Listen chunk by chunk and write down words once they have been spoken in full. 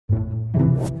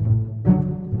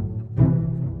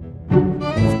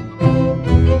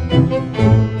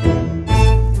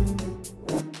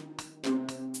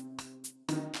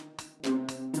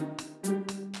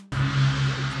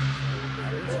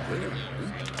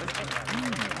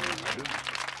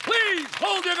Please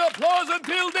hold your applause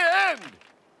until the end.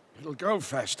 It'll go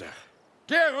faster.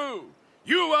 Garu,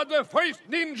 you are the first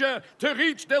ninja to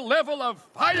reach the level of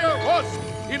Fire Wasp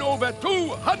in over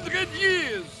 200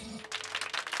 years.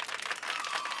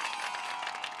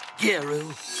 Garu,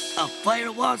 a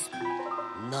fire wasp?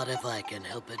 Not if I can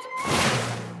help it.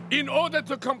 In order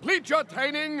to complete your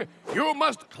training, you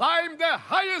must climb the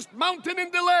highest mountain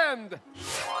in the land.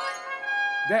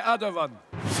 The other one.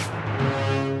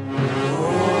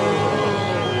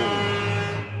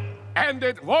 And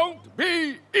it won't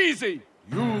be easy.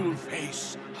 You'll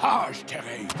face harsh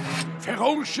terrain,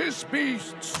 ferocious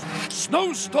beasts,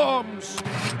 snowstorms,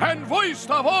 and worst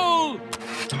of all,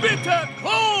 bitter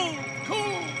cold.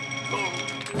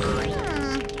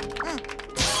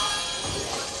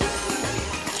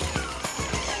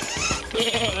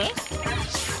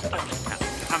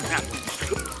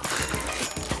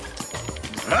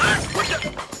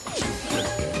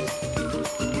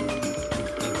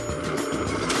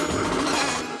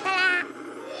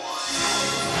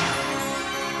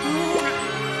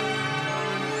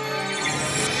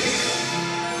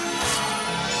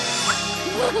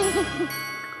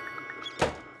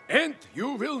 And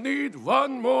you will need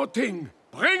one more thing.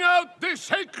 Bring out the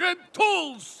sacred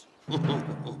tools!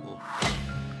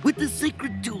 With the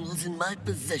sacred tools in my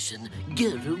possession,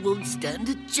 Garu won't stand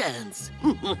a chance.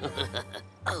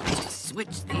 I'll just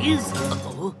switch these.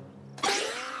 Uh-oh.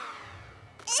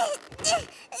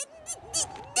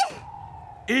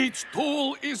 Each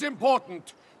tool is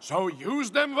important, so use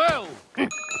them well. Oi,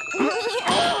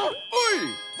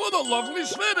 what a lovely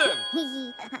sweater!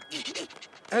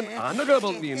 An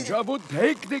honorable ninja would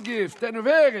take the gift and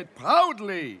wear it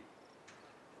proudly.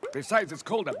 Besides, it's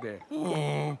cold up there.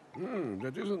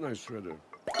 That is a nice sweater.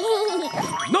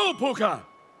 No, Pucca!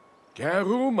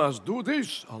 Garu must do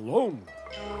this alone.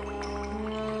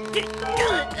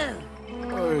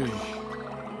 Oy.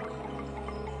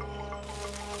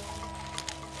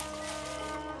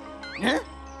 Huh?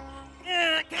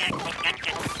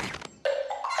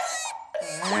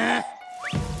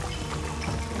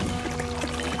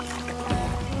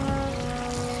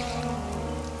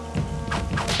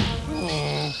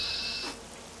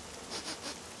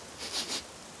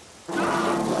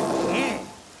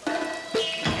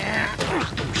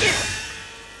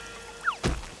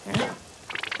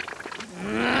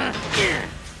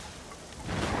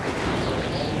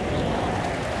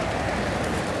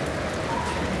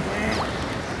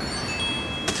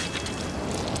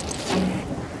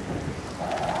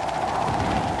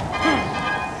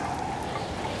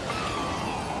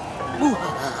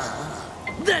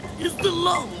 That is the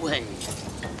long way.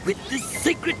 With this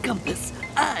sacred compass,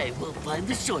 I will find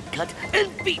the shortcut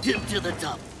and beat him to the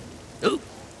top.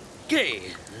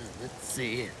 Okay, let's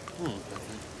see.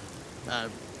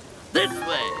 This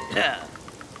way.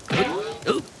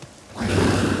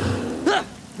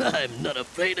 I'm not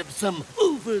afraid of some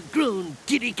overgrown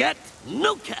kitty cat.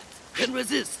 No cat can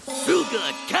resist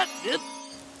sugar catnip.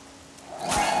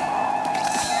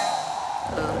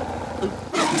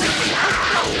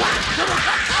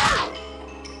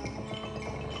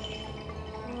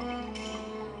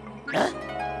 Huh?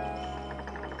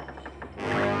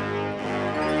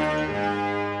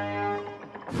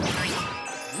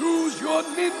 Use your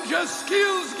ninja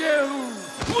skills, Garu!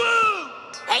 Whoa!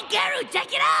 Hey, Garu,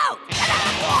 check it out!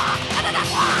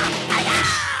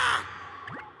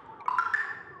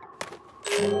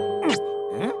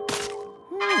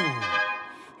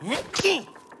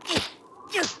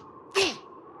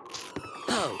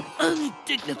 How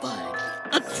undignified!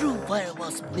 A true Fire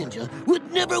Wasp ninja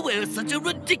would never wear such a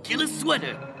ridiculous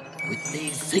sweater. With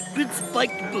these sacred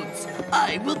spiked boots,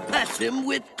 I will pass him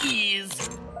with ease.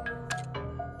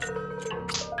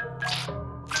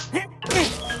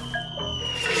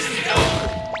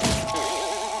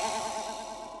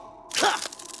 Ha!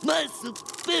 My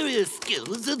superior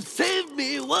skills have saved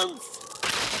me once.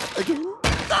 Again?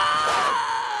 Ah!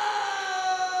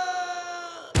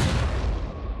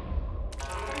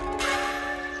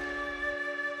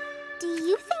 Do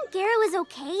you think Garu is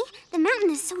okay? The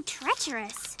mountain is so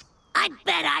treacherous. I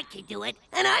bet I can do it,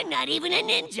 and I'm not even a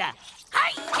ninja.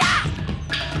 Hi-ya!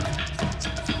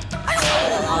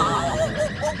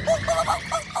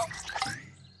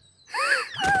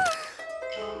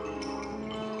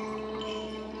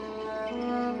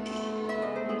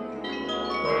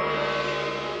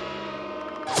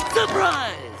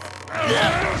 Surprise!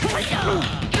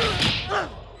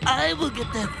 I will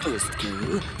get there first,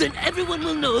 Garu. Then everyone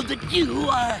will know that you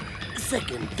are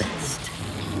second best.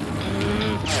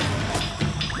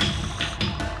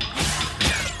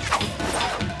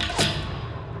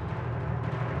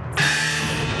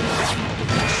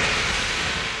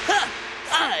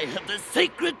 I have the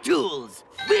sacred tools.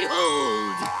 Behold!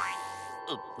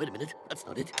 Oh, wait a minute. That's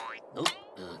not it. No.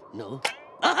 No.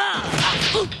 Aha!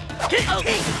 Oh.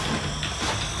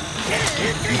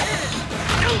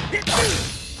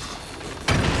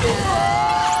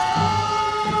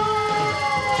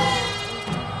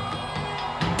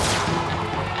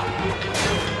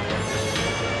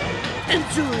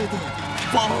 Enjoy the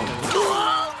ball.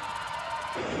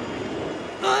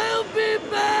 I'll be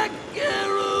back,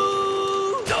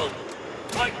 Garu! Don't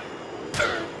fight!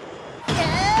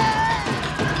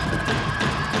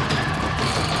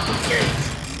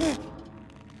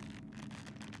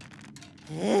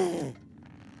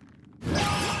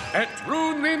 A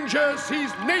true ninja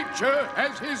sees nature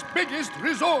as his biggest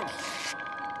resource.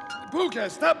 Pucca,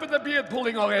 stop with the beard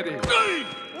pulling already.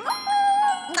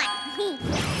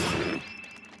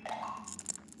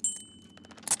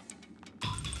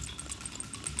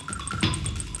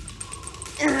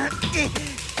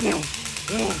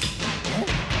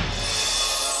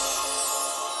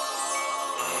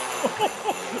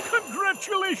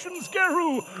 Congratulations,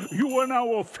 Garu! You are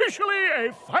now officially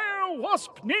a fire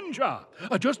wasp ninja.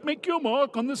 Just make your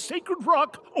mark on the sacred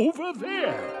rock over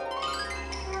there.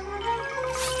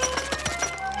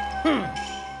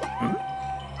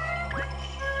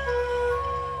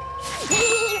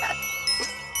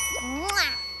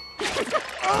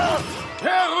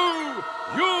 Garu,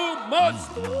 you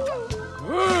must...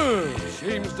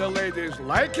 seems the ladies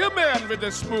like a man with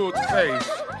a smooth face.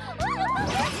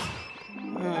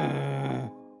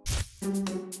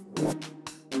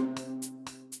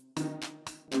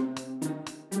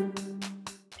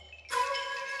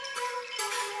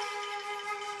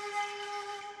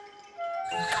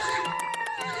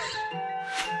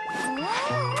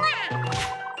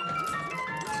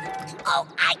 Oh,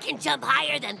 I can jump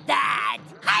higher than that.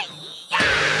 Hi-ya!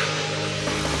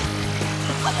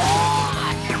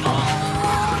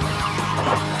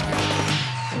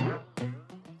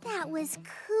 That was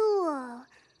cool.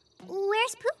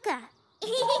 Where's Pucca?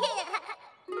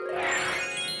 Pucca,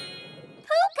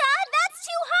 that's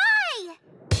too high!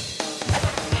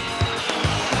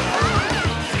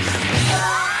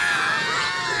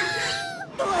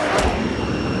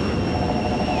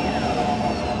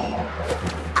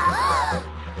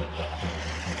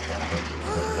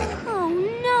 Oh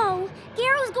no!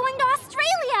 Garu's going to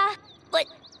Australia! But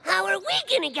how are we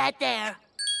gonna get there?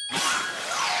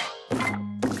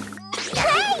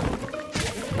 Hey!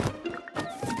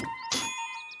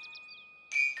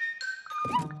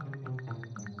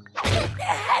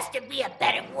 There has to be a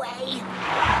better way.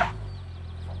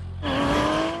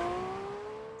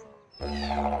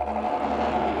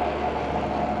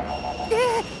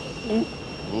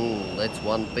 That's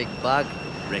one big bug.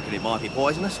 Reckon it might be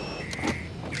poisonous?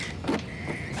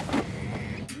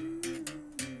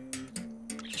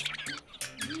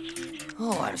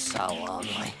 Oh, I'm so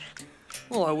lonely.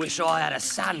 Oh, I wish I had a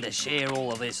son to share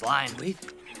all of this land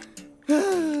with.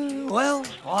 Well,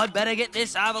 I'd better get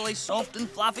this overly soft and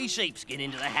fluffy sheepskin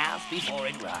into the house before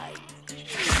it rains.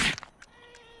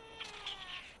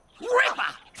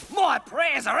 Ripper! My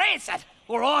prayers are answered,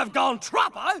 or I've gone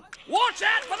troppo. Watch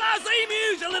out for those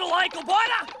emus, you little ankle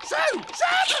biter! Shoo!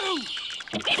 Shoo!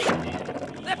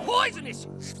 They're poisonous!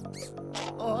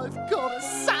 I've got a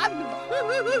son!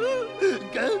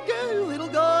 Go, go, little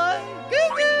guy! Go,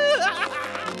 go!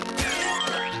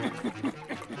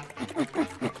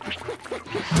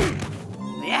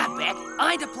 The outback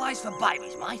ain't a place for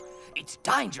babies, mate. It's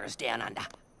dangerous down under.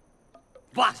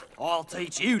 But I'll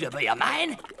teach you to be a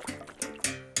man.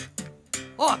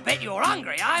 I bet you're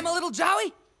hungry, eh, my little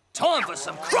Joey? Time for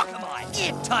some crocodile.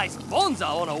 It tastes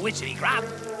bonzo on a witchetty grub.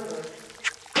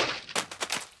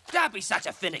 Don't be such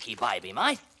a finicky baby,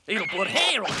 mate. It'll put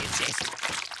hair on your chest.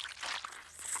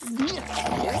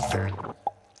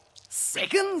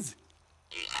 Seconds?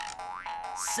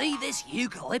 See this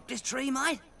eucalyptus tree,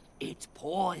 mate? It's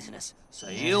poisonous, so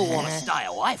you'll want to stay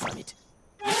away from it.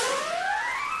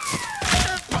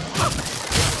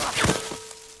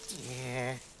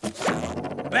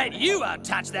 Bet you won't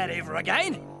touch that ever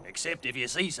again. Except if you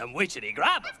see some witchetty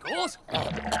grub, of course.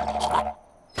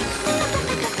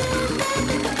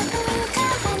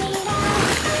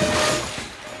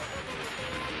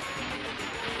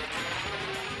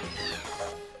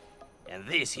 And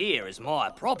this here is my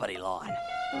property line.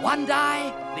 One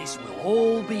day, this will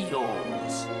all be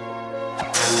yours.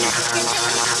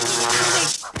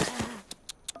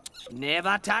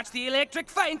 Never touch the electric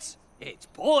fence. It's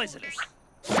poisonous.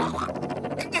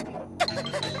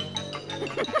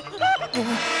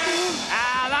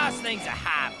 Those things are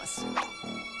harmless.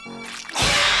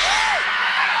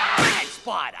 Bad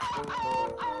spider.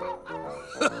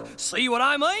 See what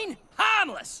I mean?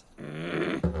 Harmless.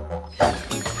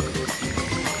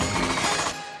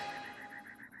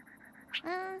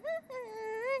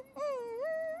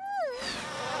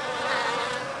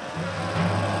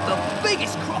 The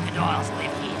biggest crocodiles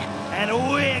live here, and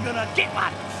we're gonna get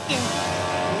one.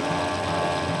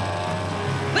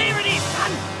 There it is,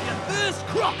 son. Your first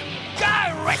croc.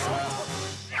 Go wrestle it.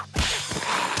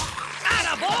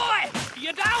 Attaboy!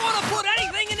 You don't want to put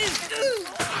anything in his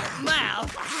mouth.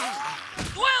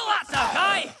 Well, that's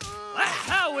okay. That's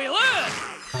how we learn.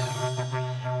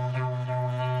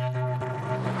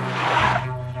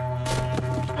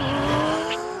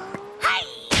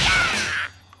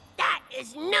 That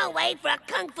is no way for a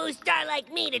kung fu star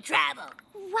like me to travel.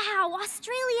 Wow,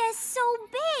 Australia is so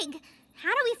big.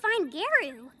 How do we find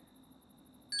Garu?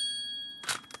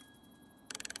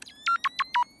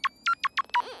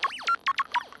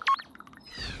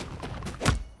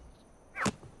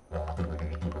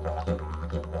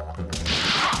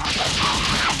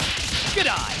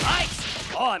 G'day, mates.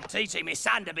 I'm teaching my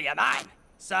son to be a man,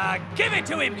 so give it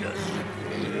to him good.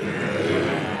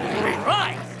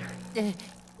 Right.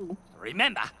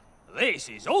 Remember, this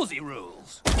is Aussie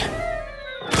rules.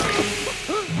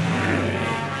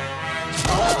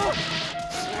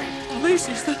 This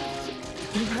is the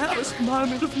proudest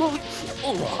moment of my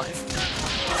life.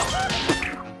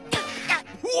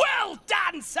 Well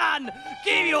done, son!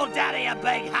 Give your daddy a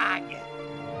big hug.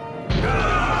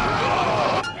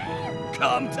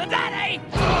 Come to daddy!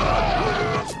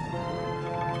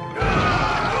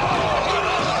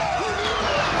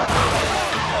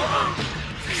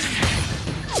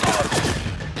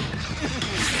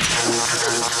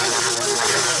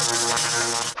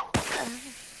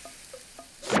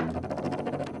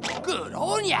 Good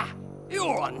on ya!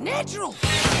 You're a natural!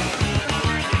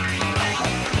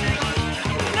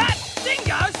 That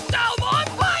dingo stole my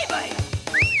baby!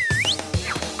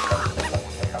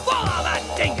 Follow that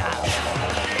dingo!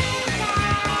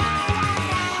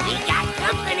 We got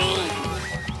company.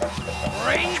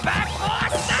 Bring back my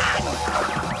son!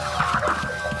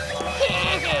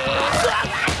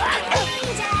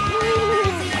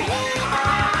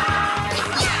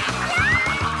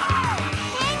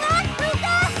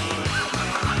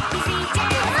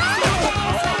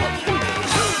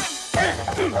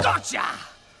 Gotcha!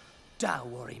 Don't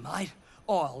worry, mate.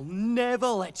 I'll never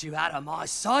let you out of my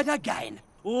sight again.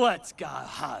 Let's go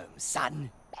home,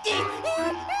 son.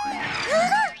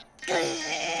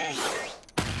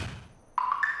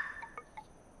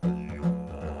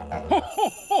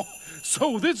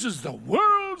 So this is the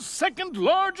world's second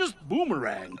largest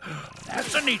boomerang.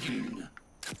 Fascinating.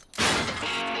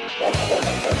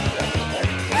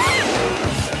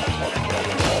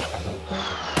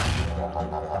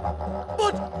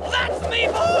 But that's me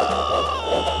ball!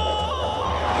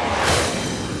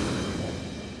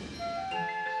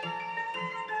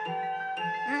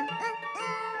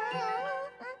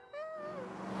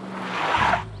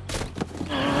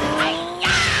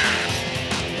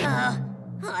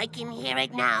 I can hear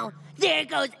it now. There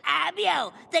goes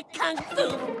Abio, the kung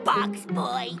fu box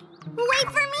boy. Wait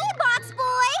for me, box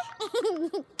boy!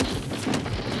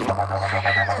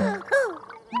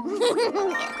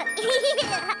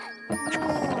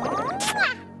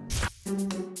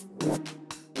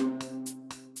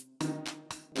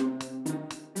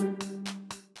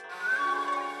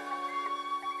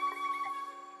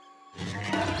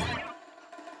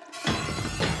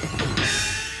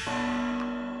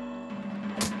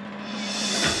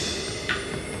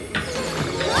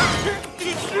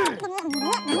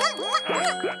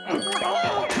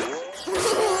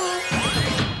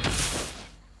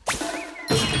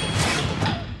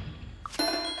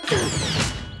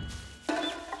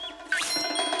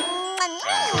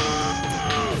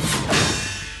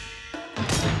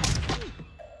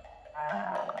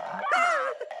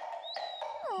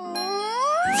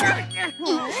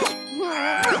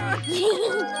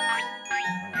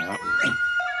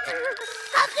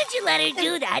 How could you let her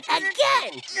do that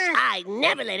again? I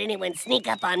never let anyone sneak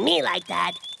up on me like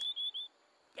that.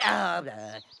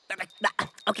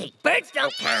 Okay, birds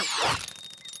don't count.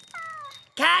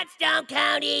 Cats don't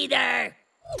count either.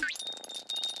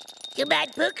 Too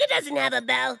bad Pucca doesn't have a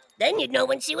bell. Then you'd know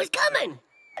when she was coming.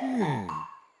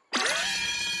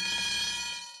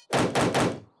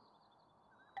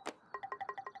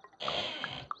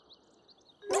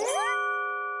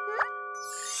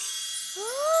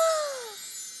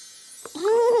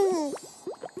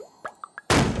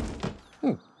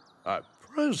 A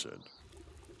present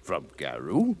from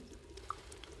Garu?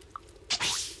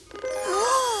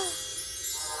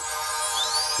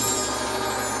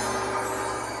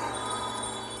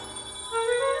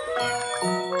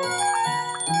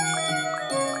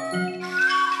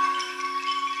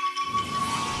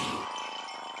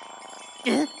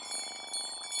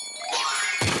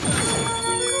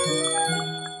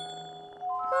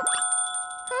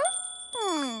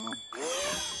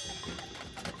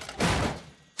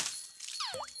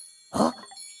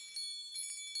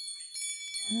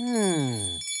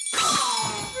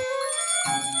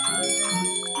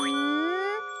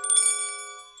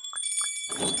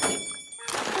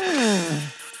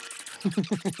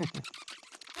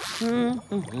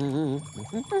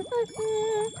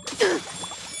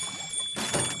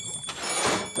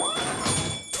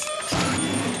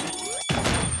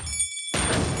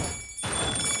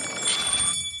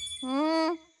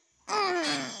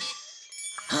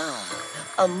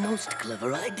 A most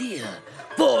clever idea.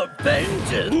 For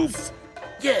vengeance!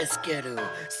 Yes, Garu,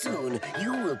 soon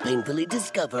you will painfully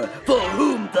discover for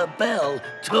whom the bell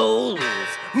tolls.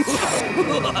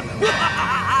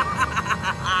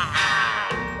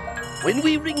 When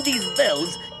we ring these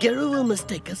bells, Garu will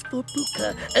mistake us for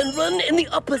Pucca and run in the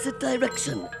opposite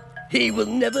direction. He will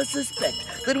never suspect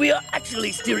that we are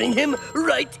actually steering him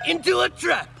right into a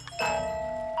trap.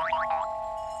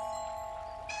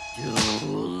 Do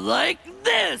like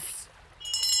this.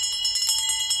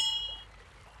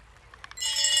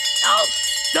 Oh,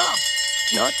 stop!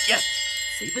 Not yet.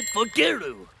 Save it for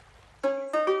Garu.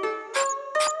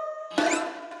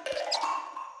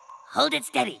 Hold it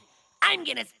steady. I'm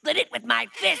gonna split it with my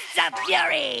fists of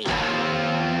fury.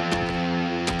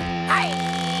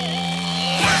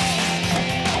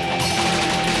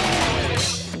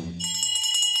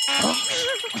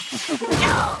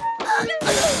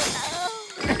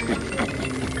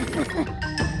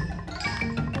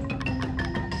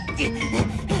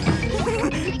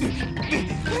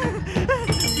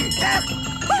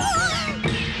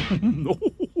 No.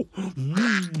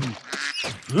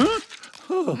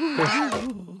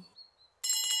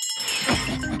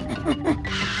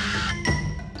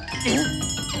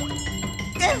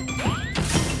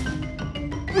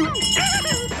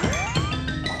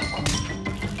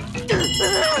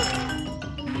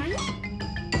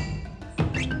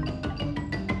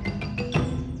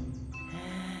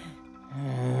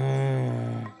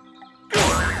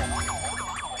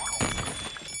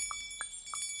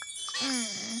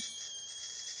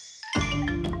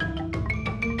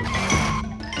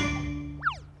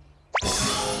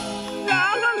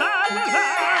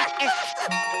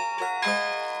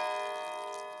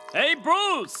 Hey,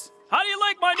 Bruce! How do you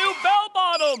like my new bell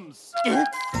bottoms?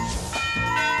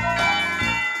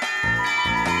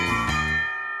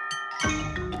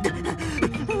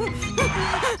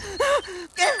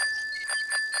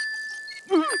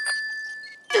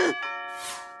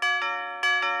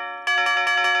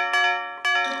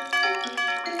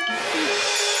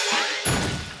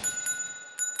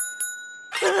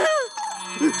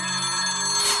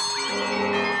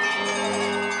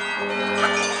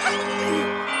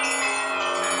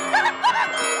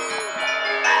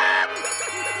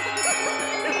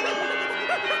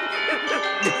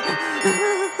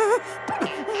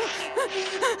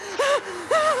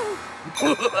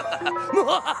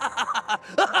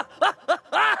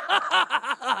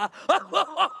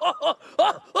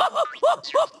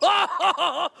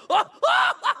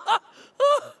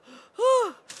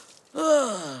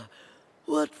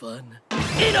 What fun.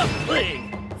 Enough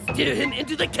playing! Steer him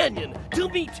into the canyon to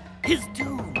meet his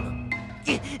doom.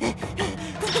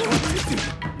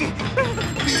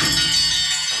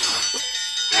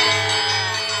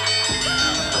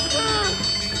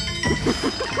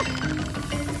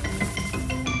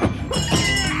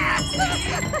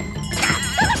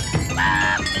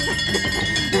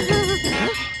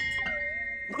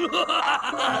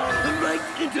 Right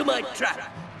into my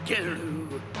trap, Garu.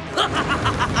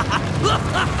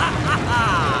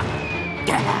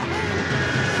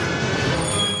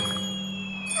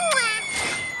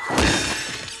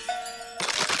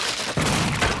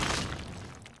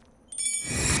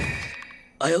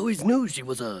 I always knew she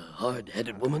was a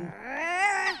hard-headed woman.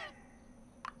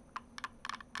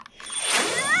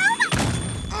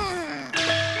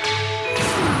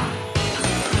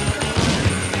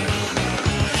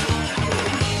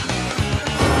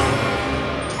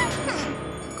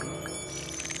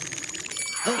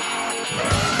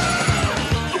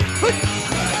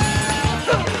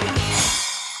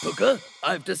 Pucca,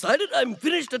 I've decided I'm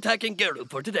finished attacking Garu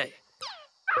for today.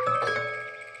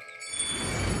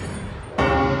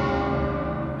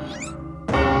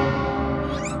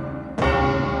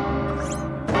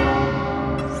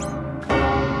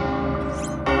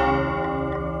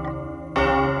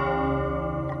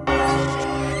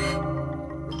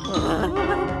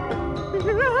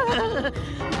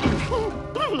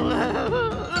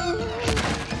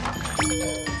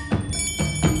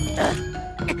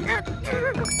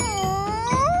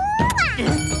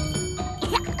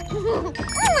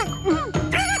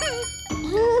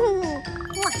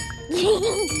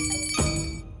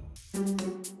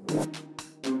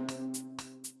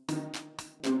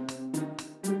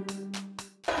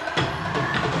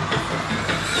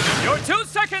 You're 2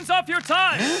 seconds off your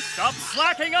time! Stop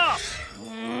slacking off!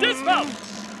 smelt.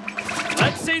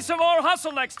 Let's see some more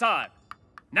hustle next time.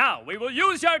 Now we will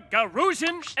use your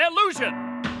Garusian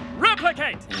illusion.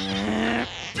 Replicate.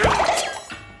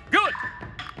 Good.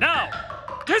 Now,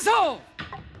 dissolve.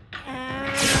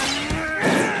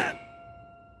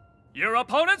 Your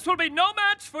opponents will be no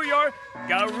match for your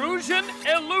Garusian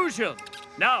illusion.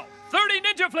 Now, 30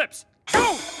 ninja flips.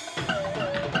 Go!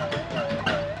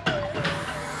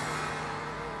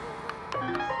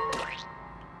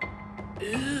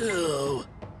 Ew.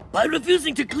 By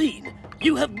refusing to clean,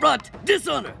 you have brought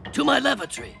dishonor to my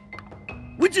lavatory.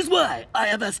 Which is why I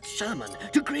have asked Shaman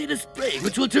to create a spray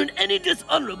which will turn any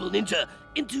dishonorable ninja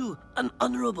into an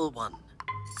honorable one.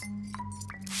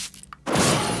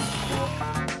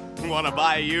 Want to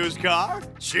buy a used car?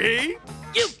 Cheap?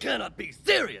 You cannot be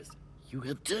serious! You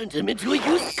have turned him into a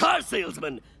used car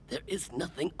salesman! There is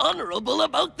nothing honorable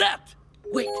about that!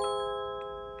 Wait.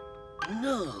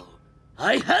 No.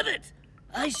 I have it!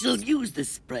 I shall use this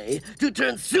spray to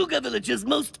turn Suga Village's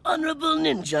most honorable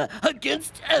ninja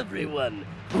against everyone.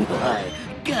 Why,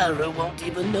 Garu won't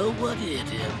even know what hit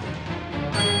him.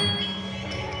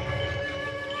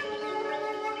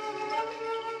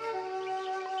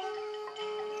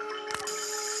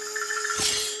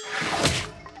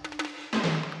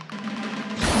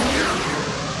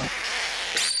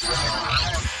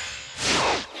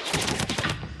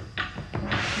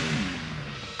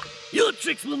 Your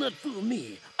tricks will not fool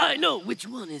me. I know which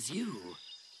one is you.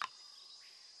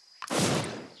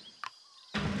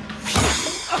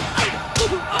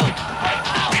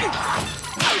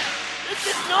 This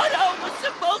is not how it was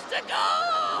supposed to go!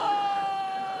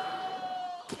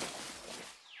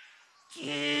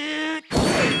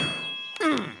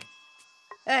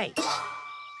 Hey,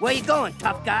 where you going,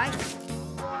 tough guy?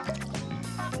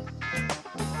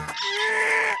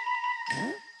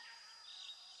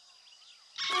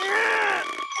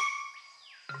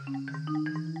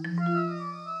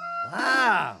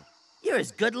 Wow, you're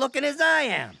as good looking as I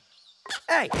am.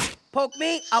 Hey, poke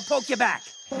me, I'll poke you back.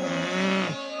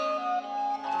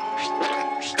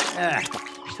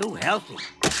 Too healthy,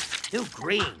 too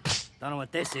green. Don't know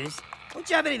what this is. Don't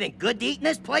you have anything good to eat in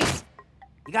this place?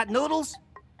 You got noodles?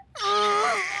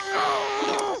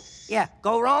 Yeah,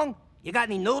 go wrong? You got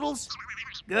any noodles?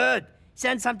 Good.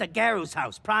 Send some to Garu's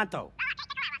house, pronto.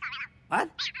 What?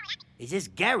 Is this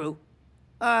Garu?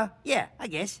 Yeah, I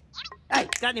guess. Hey,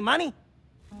 got any money?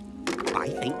 I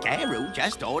think Garu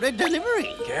just ordered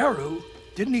delivery. Garu?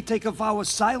 Didn't he take a vow of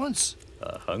silence?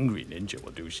 A hungry ninja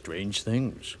will do strange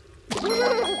things.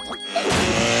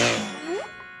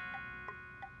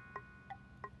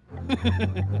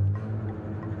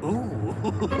 Ooh.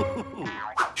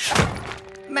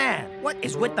 Man, what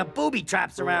is with the booby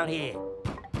traps around here?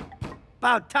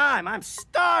 About time, I'm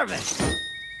starving.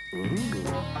 Ooh.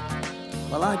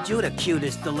 Well, aren't you the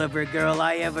cutest delivery girl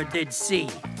I ever did see?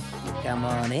 Come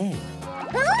on in.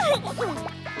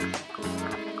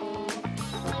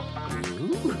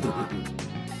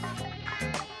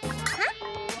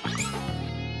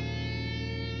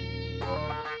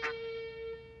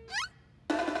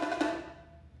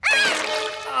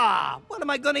 What am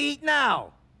I gonna eat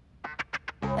now?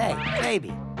 Hey,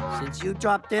 baby, since you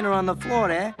dropped dinner on the floor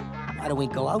there, why don't we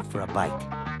go out for a bite?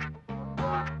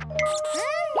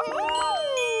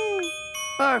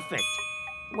 Perfect.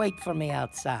 Wait for me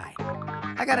outside.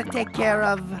 I gotta take care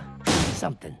of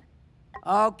something.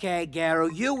 Okay, Garu,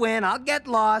 you win. I'll get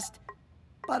lost.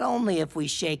 But only if we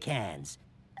shake hands.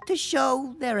 To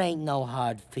show there ain't no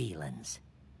hard feelings.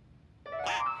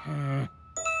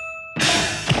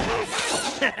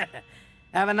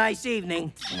 Have a nice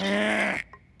evening.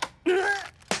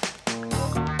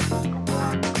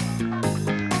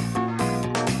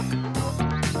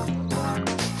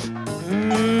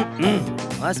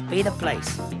 Must be the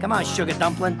place. Come on, sugar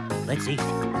dumpling. Let's eat.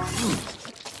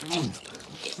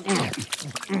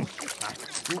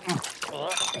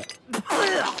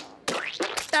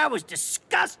 That was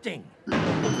disgusting.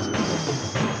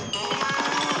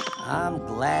 I'm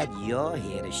glad you're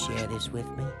here to share this with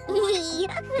me.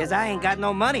 Because I ain't got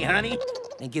no money, honey.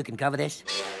 Think you can cover this?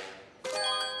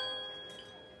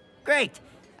 Great.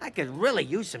 I could really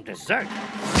use some dessert.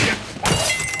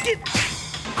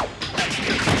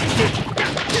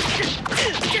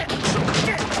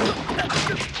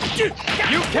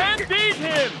 You can't beat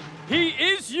him! He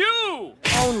is you!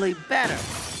 Only better,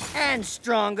 and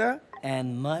stronger,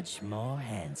 and much more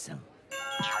handsome.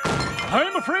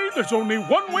 I'm afraid there's only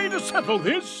one way to settle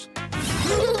this.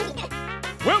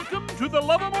 Welcome to the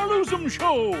Love 'em or Lose 'em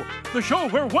show. The show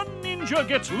where one ninja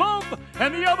gets love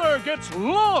and the other gets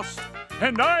lost.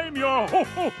 And I'm your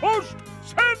host,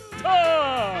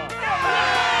 Santa!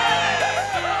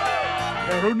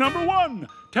 Garu number 1,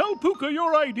 tell Pucca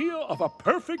your idea of a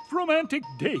perfect romantic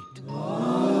date.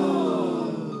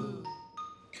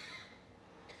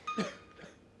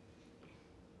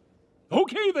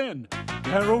 Okay then,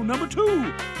 Garu number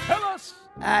 2, tell us.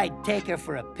 I'd take her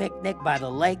for a picnic by the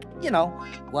lake, you know,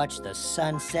 watch the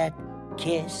sunset,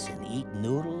 kiss, and eat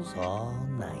noodles all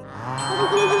night.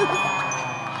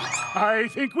 I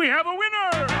think we have a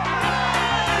winner!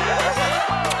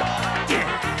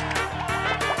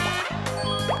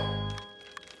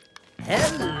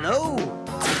 Hello.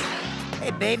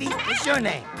 Hey, baby, what's your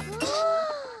name?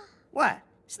 What?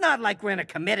 It's not like we're in a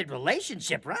committed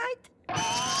relationship, right?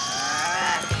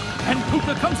 And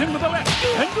Pucca comes in with a left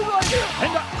and a right,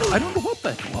 and I don't know what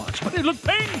that was, but it looked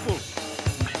painful.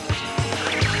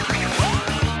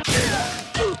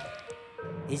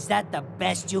 Is that the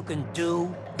best you can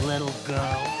do, little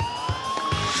girl?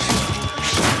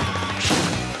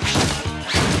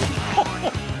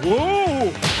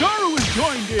 Whoa! Garu is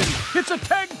joined in. It's a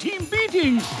tag team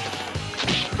beating.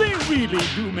 They really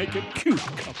do make a cute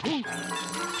couple.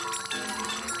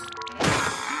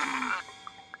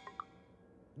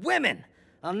 Women!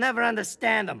 I'll never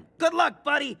understand them. Good luck,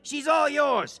 buddy. She's all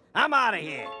yours. I'm out of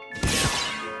here.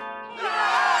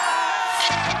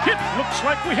 It looks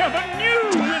like we have a new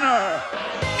winner.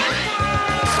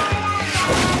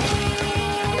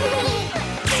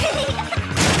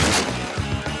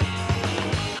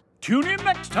 Tune in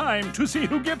next time to see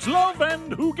who gets love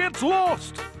and who gets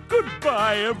lost.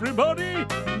 Goodbye, everybody.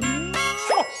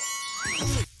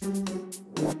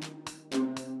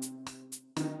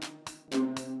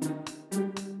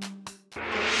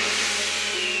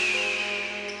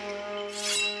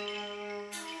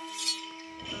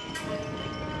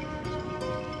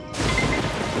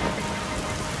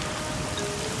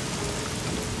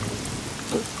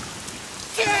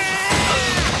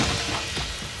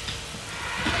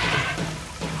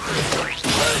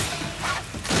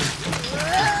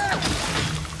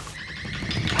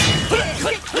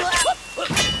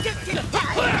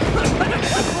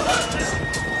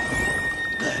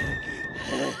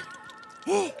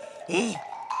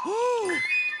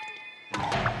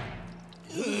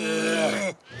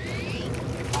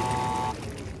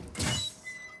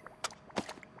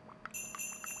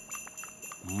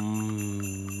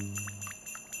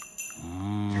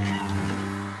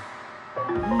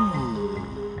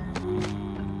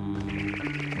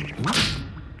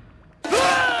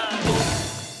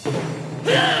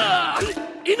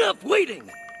 Enough waiting!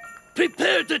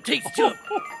 Prepare to taste your...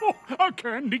 A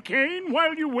candy cane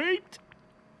while you wait?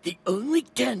 The only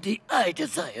candy I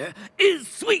desire is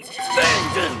sweet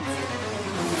vengeance!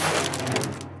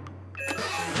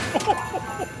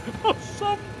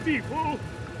 Some people...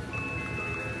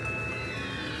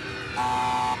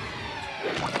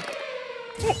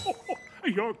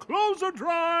 Your clothes are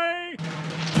dry!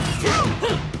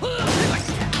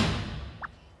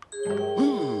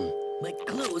 My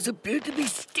clothes appear to be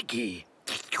sticky.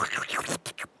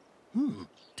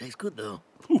 Tastes good though.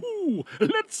 Ooh,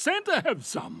 let Santa have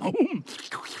some.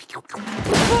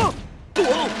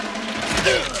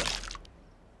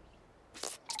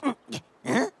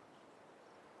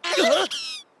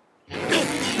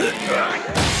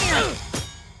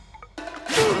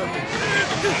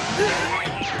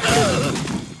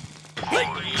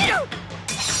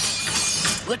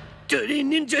 What dirty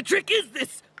ninja trick is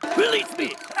this? Release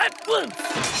me at once!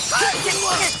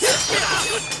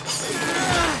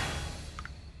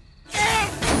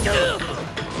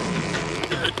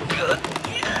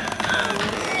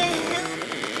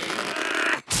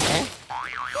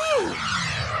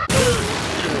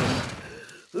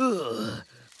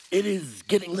 It is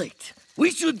getting late.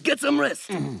 We should get some rest.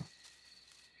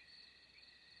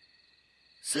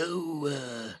 So,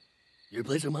 your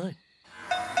place or mine?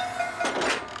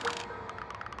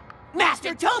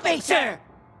 Master Toby, sir!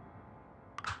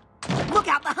 Look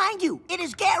out behind you! It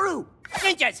is Garu!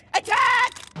 Ninjas,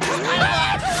 attack! Stop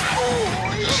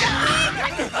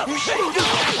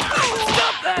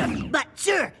that! But,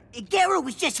 sir, Garu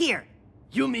was just here.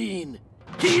 You mean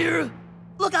here?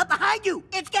 Look out behind you!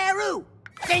 It's Garu!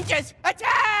 Ninjas,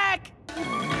 attack!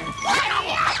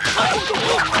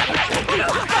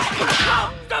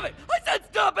 Stop it! I said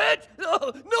stop it!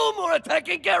 No more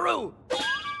attacking Garu!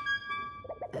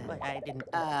 But I didn't,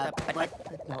 I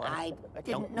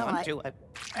didn't know want to.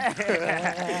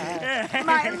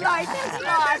 My life has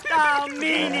lost all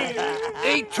meaning!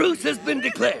 A truce has been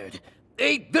declared.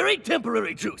 A very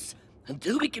temporary truce.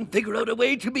 Until we can figure out a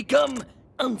way to become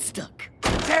unstuck.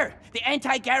 Sir, the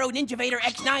anti-Garu Ninjavator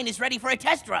X9 is ready for a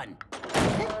test run.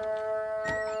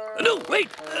 No, wait!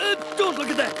 Don't look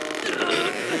at that!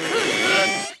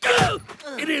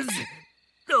 It is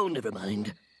Oh, never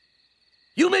mind.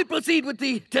 You may proceed with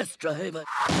the test drive.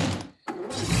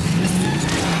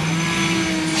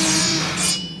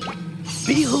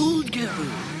 Behold, Garu.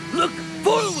 Look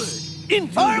forward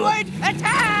into Forward!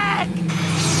 Attack!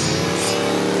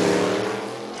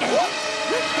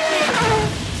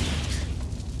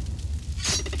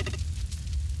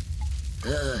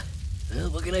 Well,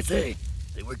 what can I say?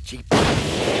 They were cheap.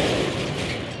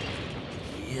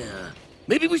 Yeah.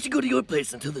 Maybe we should go to your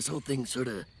place until this whole thing sort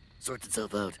of sorts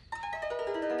itself out.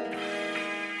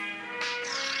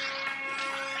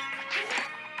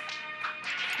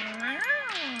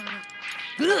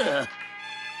 Ugh.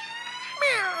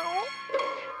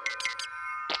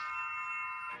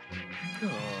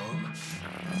 Oh.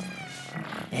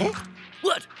 Eh?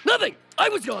 What? Nothing! I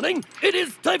was yawning! It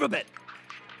is time for bed!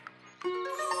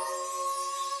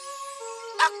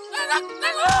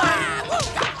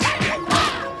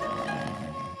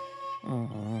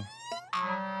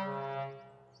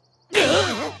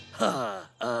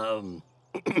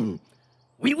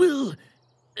 We will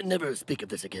never speak of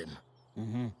this again.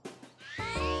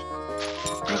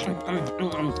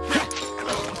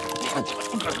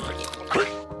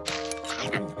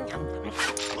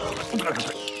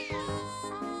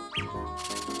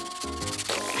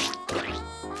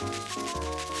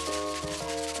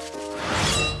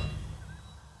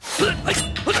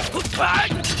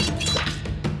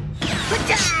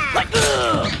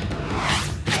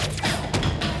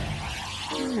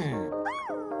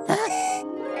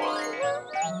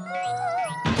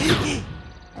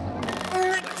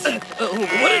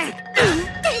 What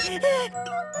is it?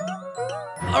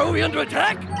 Are we under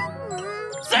attack?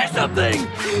 Say something!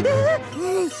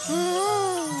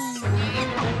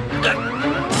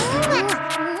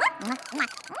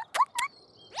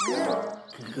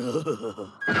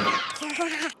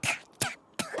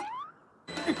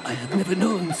 I have never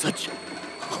known such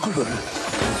horror.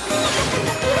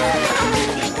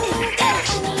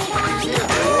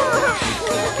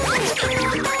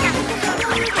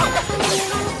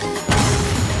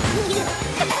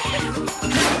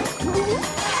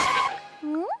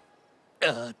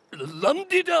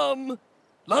 Lum-de-dum!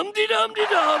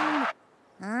 Lum-de-dum-de-dum!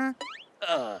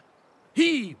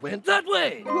 He went that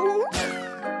way!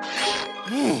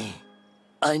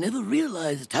 I never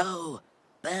realized how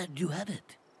bad you have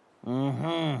it.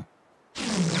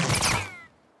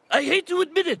 I hate to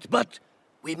admit it, but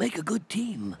we make a good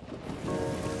team.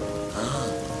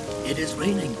 It is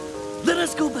raining. Let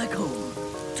us go back home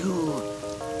to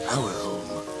our home.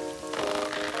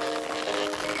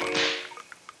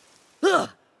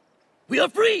 We are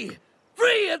free!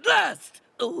 Free at last!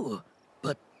 Oh,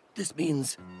 but this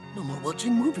means no more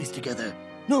watching movies together.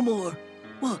 No more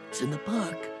walks in the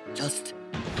park. Just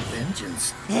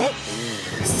vengeance. Yes,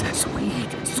 sweet,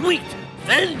 sweet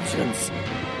vengeance.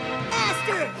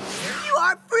 Master, you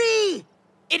are free!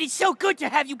 It is so good to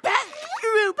have you back,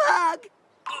 Group Hug!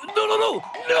 No, no, no!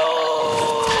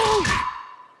 No!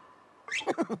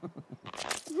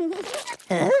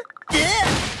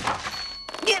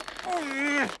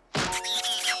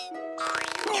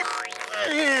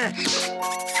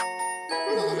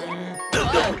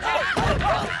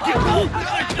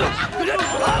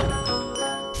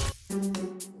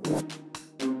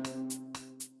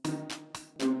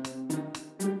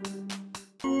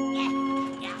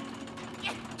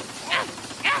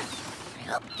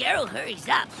 I hope Garu hurries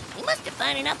up. He must have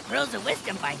found enough pearls of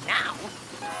wisdom by now.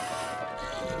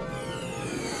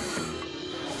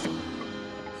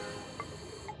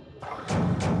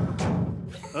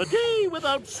 A day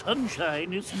without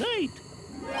sunshine is night.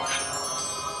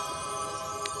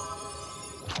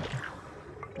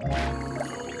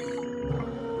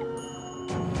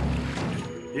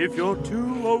 If you're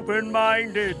too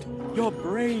open-minded, your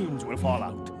brains will fall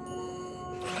out.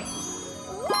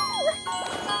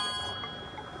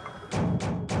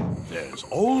 There's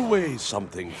always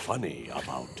something funny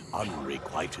about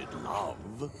unrequited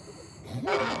love.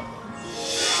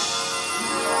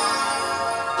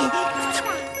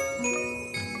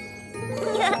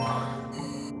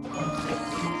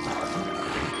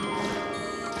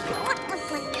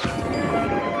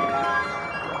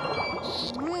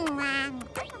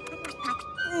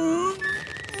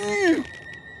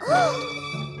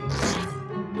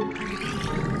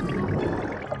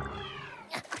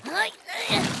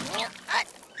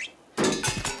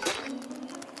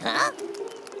 Huh?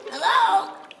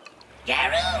 Hello?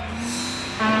 Garu?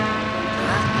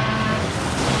 Huh?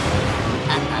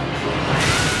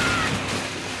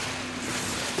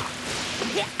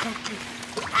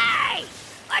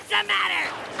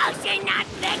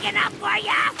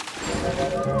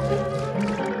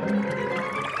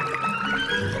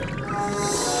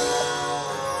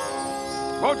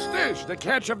 What's this? The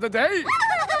catch of the day?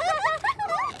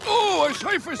 Oh, a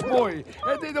surface boy.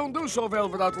 They don't do so well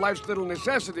without life's little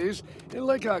necessities,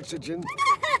 like oxygen.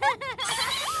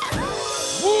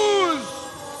 Booze!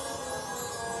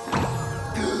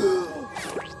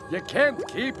 You can't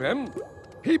keep him.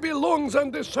 He belongs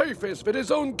on the surface with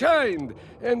his own kind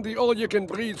and the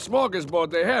all-you-can-breathe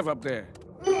smorgasbord they have up there.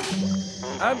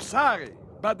 I'm sorry,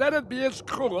 but that'd be as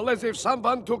cruel as if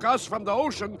someone took us from the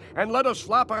ocean and let us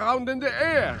flop around in the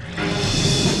air.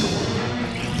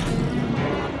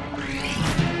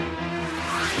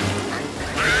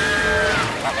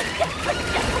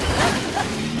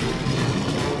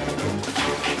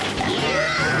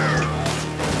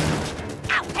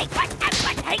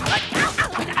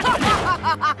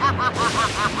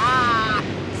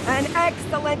 An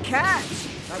excellent catch!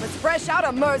 I was fresh out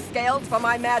of Mer scales for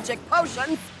my magic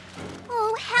potions.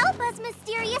 Oh, help us,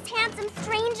 mysterious handsome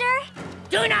stranger.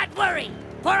 Do not worry,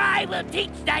 for I will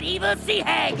teach that evil sea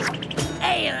hag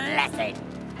a lesson.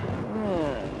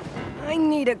 I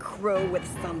need a crew with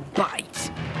some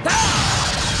bite.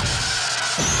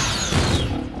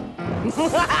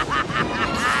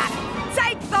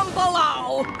 Take them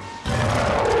below!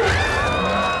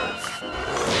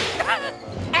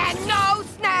 And no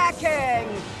snacking!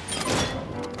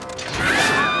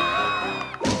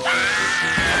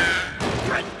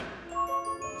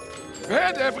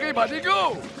 Where'd everybody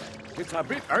go? It's a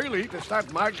bit early to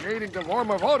start migrating to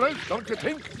warmer waters, don't you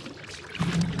think?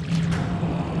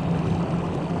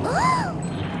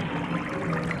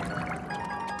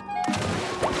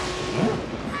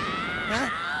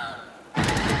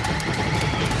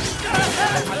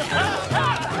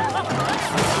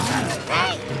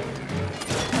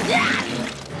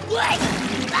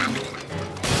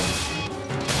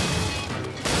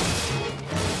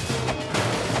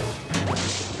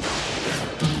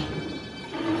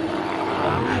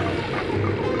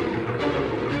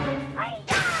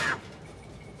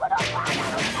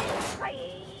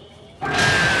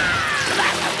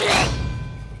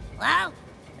 Well,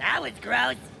 that was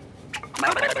gross.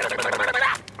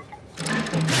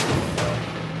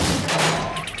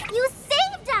 You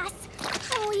saved us!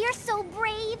 Oh, you're so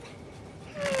brave.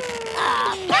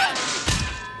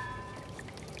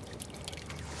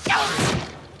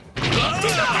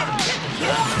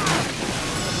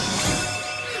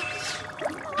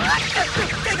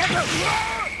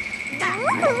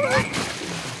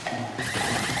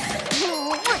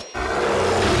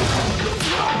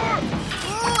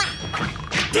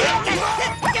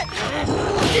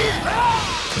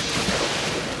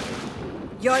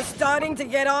 You're starting to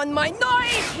get on my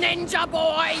nerves, ninja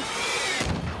boy!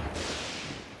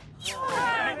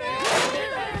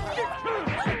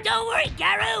 Don't worry,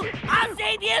 Garu. I'll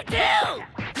save you too.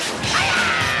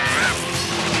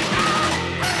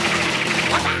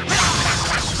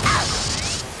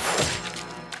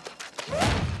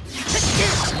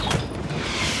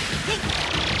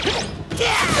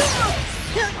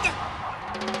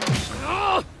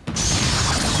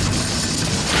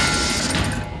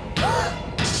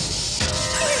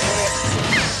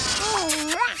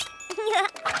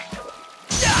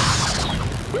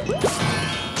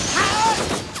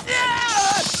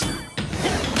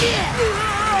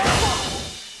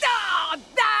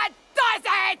 That does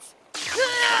it!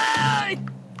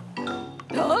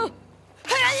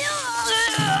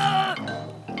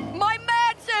 My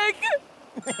magic!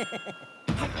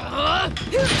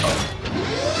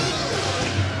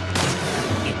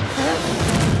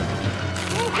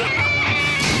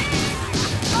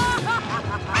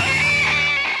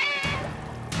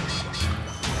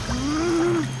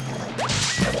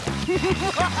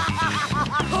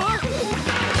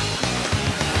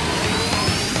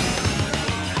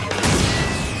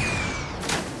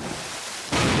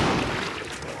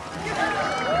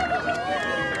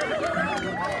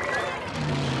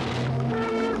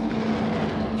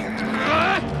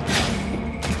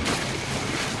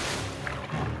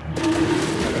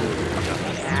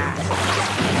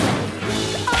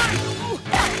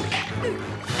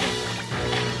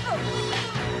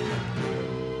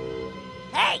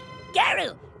 Hey,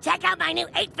 Garu, check out my new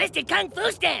 8-fisted kung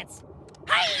fu stance.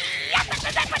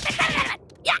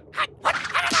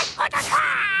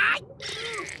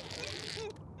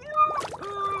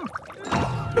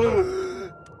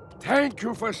 Thank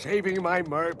you for saving my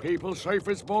mer people,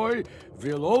 Surface Boy.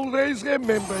 We'll always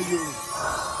remember you.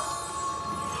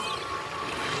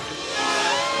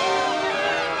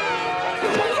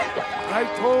 I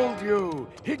told you,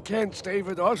 he can't stay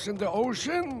with us in the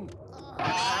ocean.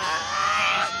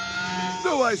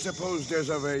 Though I suppose there's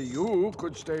a way you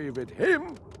could stay with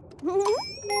him.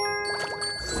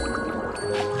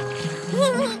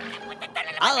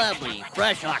 I'll have me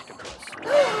fresh octopus.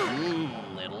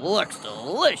 It looks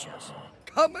delicious.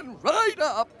 Coming right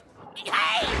up.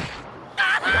 Hey!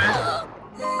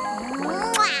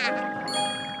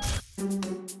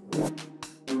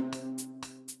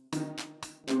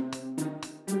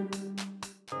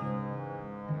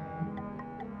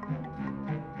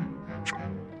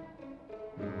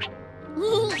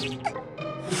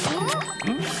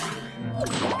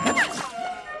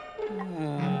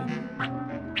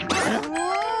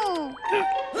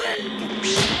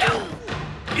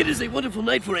 It is a wonderful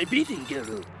night for a beating,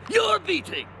 Garu. You're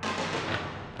beating!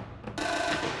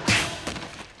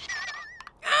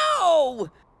 Ow!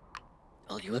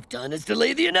 All you have done is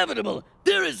delay the inevitable.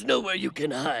 There is nowhere you can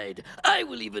hide. I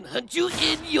will even hunt you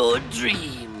in your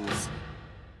dreams.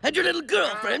 And your little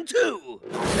girlfriend, too.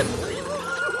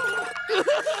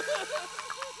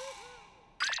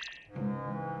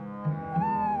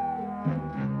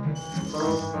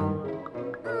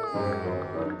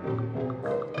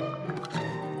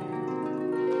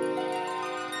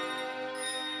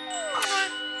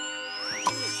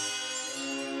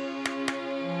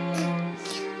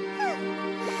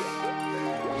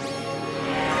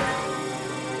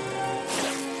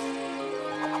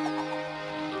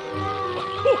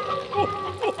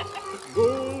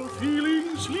 You're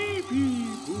feeling sleepy,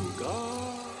 Pucca.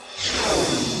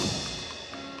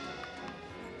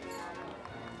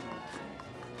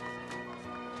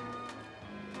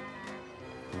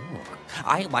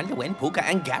 I wonder when Pucca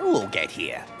and Garu will get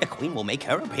here. The Queen will make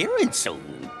her appearance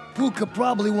soon. Pucca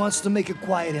probably wants to make a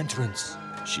quiet entrance.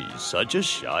 She's such a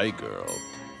shy girl.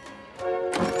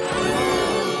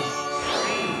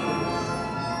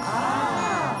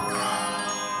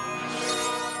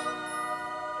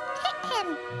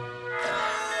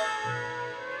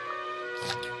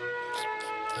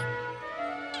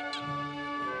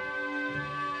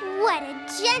 What a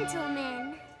gentleman.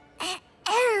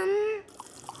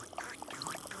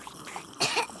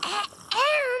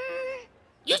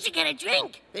 You should get a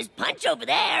drink. There's punch over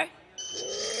there.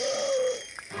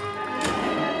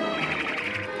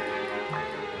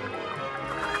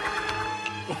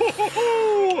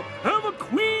 Oh, have a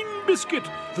queen biscuit.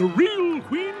 The real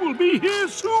queen will be here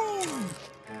soon.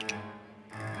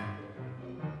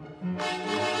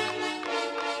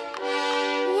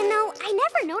 You know, I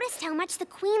never noticed how much the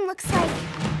queen looks like...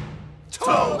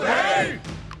 Toby!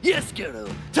 Yes, Garu.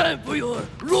 Time for your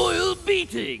royal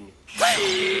beating.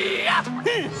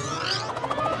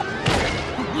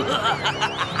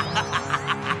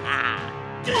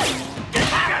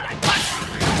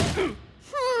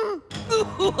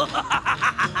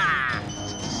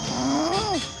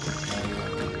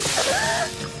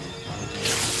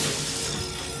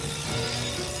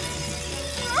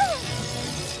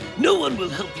 No one will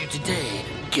help you today,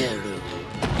 Garu.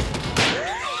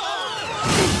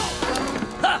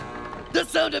 Ha! The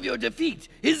sound of your defeat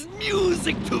is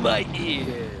music to my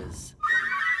ears.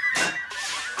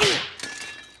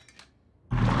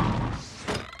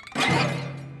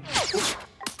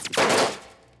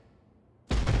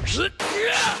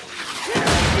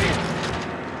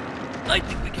 I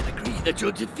think we can agree that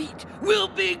your defeat will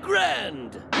be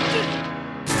grand.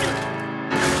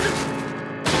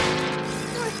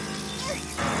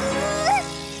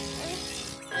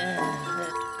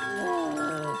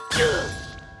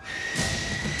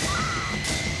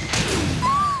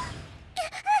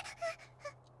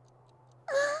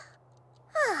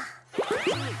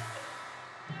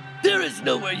 There is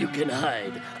nowhere you can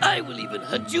hide. I will even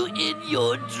hunt you in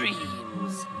your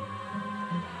dreams.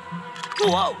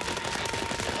 Whoa!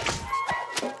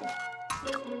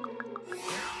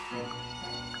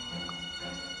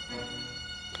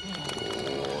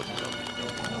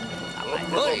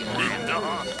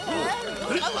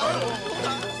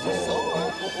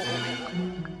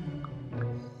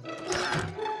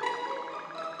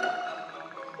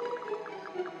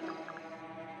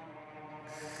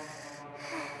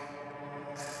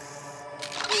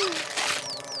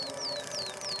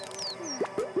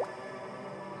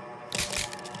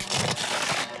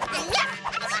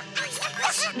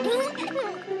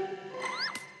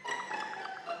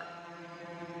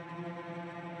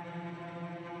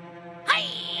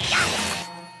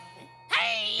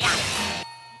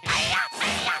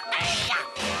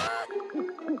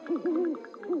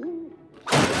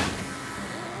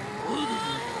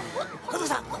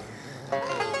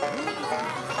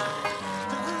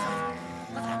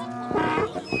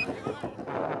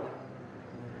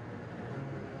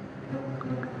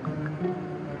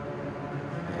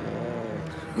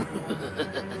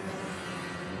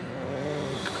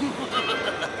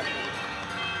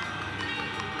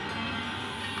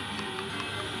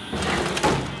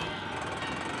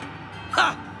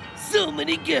 So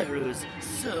many Garus,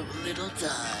 so little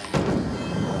time.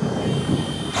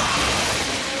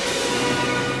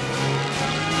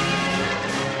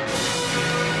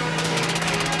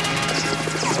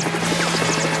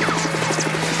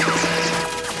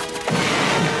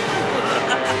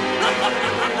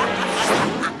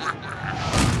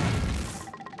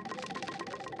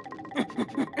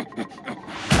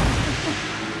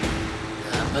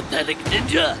 Pathetic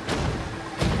ninja!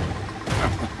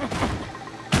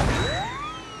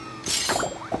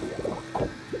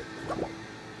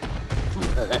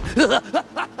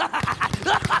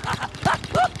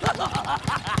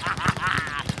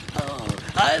 Oh,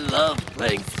 I love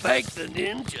playing Spank the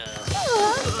Ninja.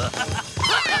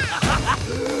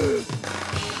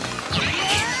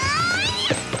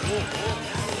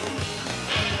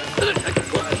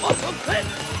 Climb off a fence.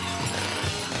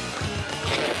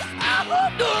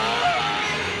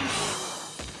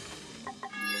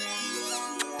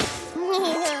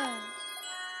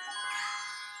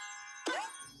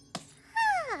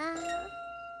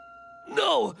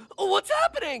 No! What's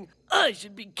happening? I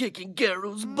should be kicking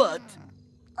Garu's butt.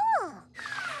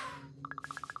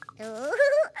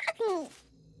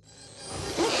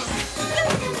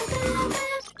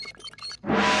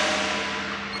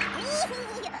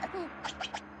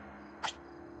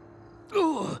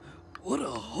 Oh, what a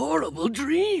horrible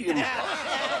dream.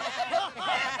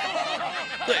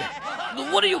 Hey,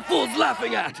 what are you fools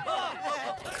laughing at?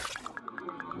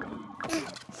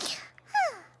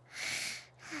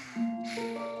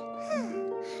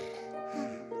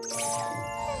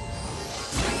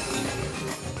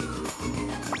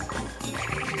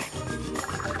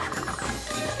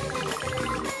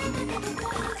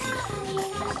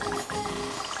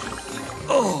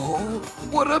 Oh,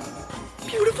 what a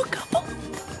beautiful couple.